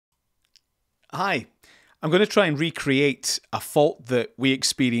Hi, I'm going to try and recreate a fault that we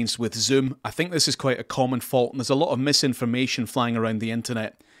experienced with Zoom. I think this is quite a common fault and there's a lot of misinformation flying around the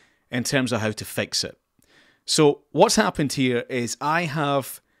internet in terms of how to fix it. So what's happened here is I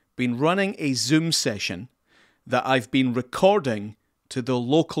have been running a Zoom session that I've been recording to the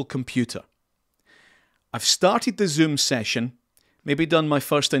local computer. I've started the Zoom session, maybe done my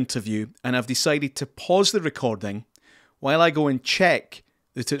first interview, and I've decided to pause the recording while I go and check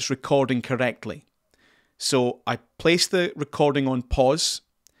that it's recording correctly. So I place the recording on pause.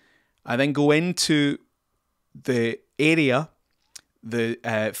 I then go into the area, the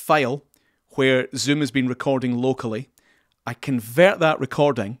file where Zoom has been recording locally. I convert that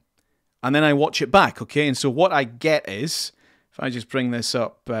recording and then I watch it back, okay? And so what I get is, if I just bring this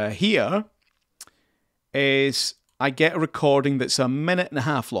up here, is I get a recording that's a minute and a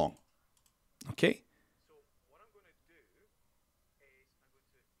half long, okay?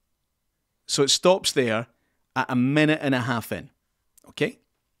 So it stops there at a minute and a half in, okay?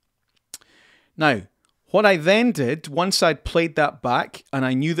 Now, what I then did, once I'd played that back and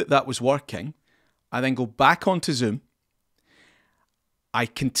I knew that that was working, I then go back onto Zoom, I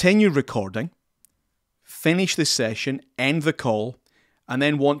continue recording, finish the session, end the call, and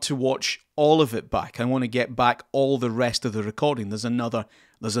then want to watch all of it back. I want to get back all the rest of the recording. There's another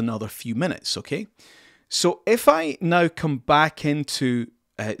few minutes, okay? So if I now come back into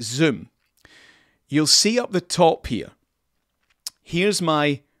Zoom, you'll see up the top here, here's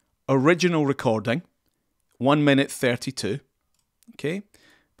my original recording, 1 minute 32, okay?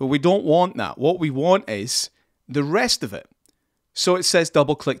 But we don't want that. What we want is the rest of it. So it says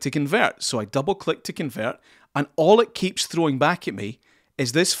double click to convert. So I double click to convert, and all it keeps throwing back at me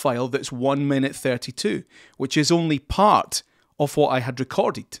is this file that's 1 minute 32, which is only part of what I had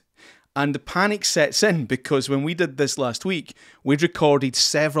recorded. And the panic sets in because when we did this last week, we'd recorded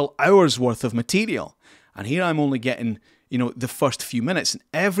several hours worth of material. And here I'm only getting, the first few minutes. And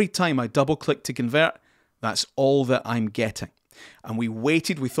every time I double click to convert, that's all that I'm getting. And we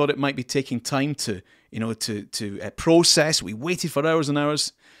waited. We thought it might be taking time to process. We waited for hours and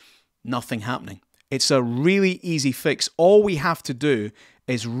hours. Nothing happening. It's a really easy fix. All we have to do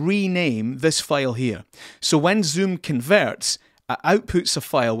is rename this file here. So when Zoom converts, it outputs a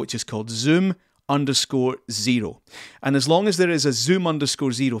file which is called zoom_0. And as long as there is a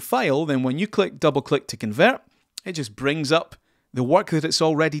zoom_0 file, then when you double click to convert, it just brings up the work that it's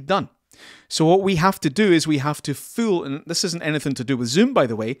already done. So what we have to do is we have to and this isn't anything to do with Zoom, by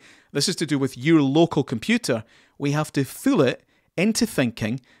the way, this is to do with your local computer. We have to fool it into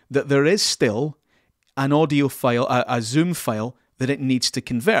thinking that there is still an audio file, a Zoom file that it needs to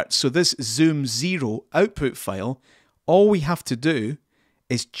convert. So this zoom_0 output file, all we have to do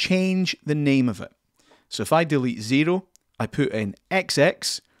is change the name of it. So if I delete 0, I put in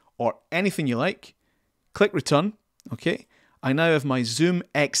XX or anything you like, click return, okay? I now have my Zoom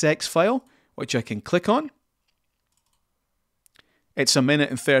XX file, which I can click on. It's 1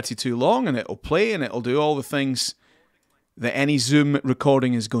 minute and 32 long and it'll play and it'll do all the things that any Zoom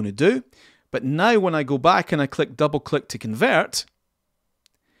recording is going to do. But now when I go back and I double click to convert,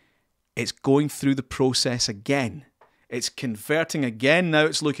 it's going through the process again. It's converting again. Now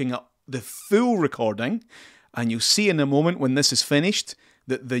it's looking at the full recording. And you'll see in a moment when this is finished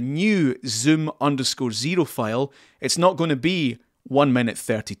that the new zoom_0 file, it's not going to be 1 minute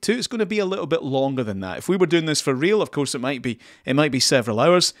 32. It's going to be a little bit longer than that. If we were doing this for real, of course, it might be several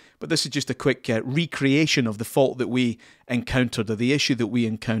hours. But this is just a quick recreation of the fault that we encountered, or the issue that we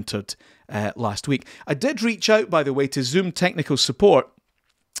encountered last week. I did reach out, by the way, to Zoom technical support.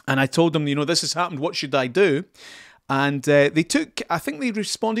 And I told them, this has happened. What should I do? And I think they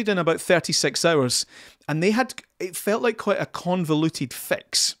responded in about 36 hours, and it felt like quite a convoluted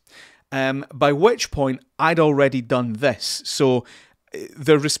fix, by which point I'd already done this. So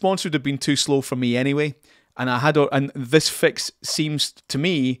the response would have been too slow for me anyway, and this fix seems to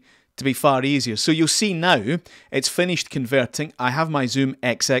me to be far easier. So you'll see now, it's finished converting. I have my Zoom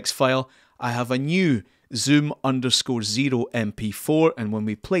XX file. I have a new zoom_0 MP4, and when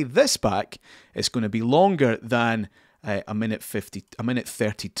we play this back, it's going to be longer than a minute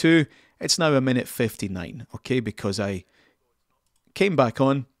 32. It's now 1 minute 59, okay, because I came back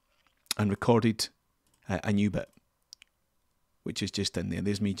on and recorded a new bit, which is just in there.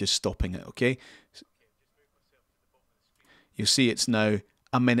 There's me just stopping it, okay? You see it's now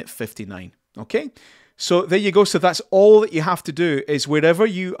 1 minute 59, okay? So there you go. So that's all that you have to do is wherever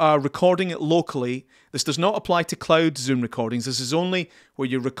you are recording it locally. This does not apply to cloud Zoom recordings. This is only where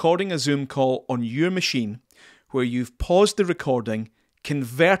you're recording a Zoom call on your machine, where you've paused the recording,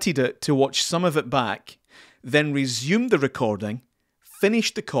 converted it to watch some of it back, then resumed the recording,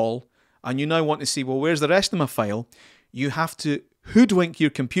 finished the call, and you now want to see, well, where's the rest of my file? You have to hoodwink your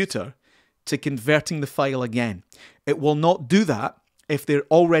computer to converting the file again. It will not do that if there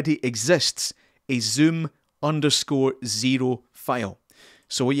already exists a zoom_0 file.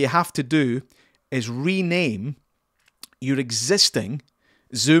 So what you have to do is rename your existing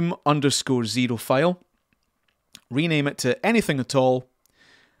zoom_0 file, rename it to anything at all,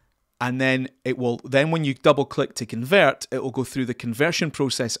 and then when you double click to convert, it will go through the conversion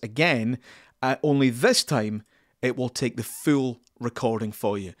process again, only this time it will take the full recording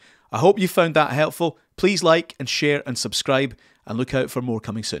for you. I hope you found that helpful. Please like and share and subscribe, and look out for more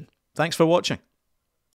coming soon. Thanks for watching.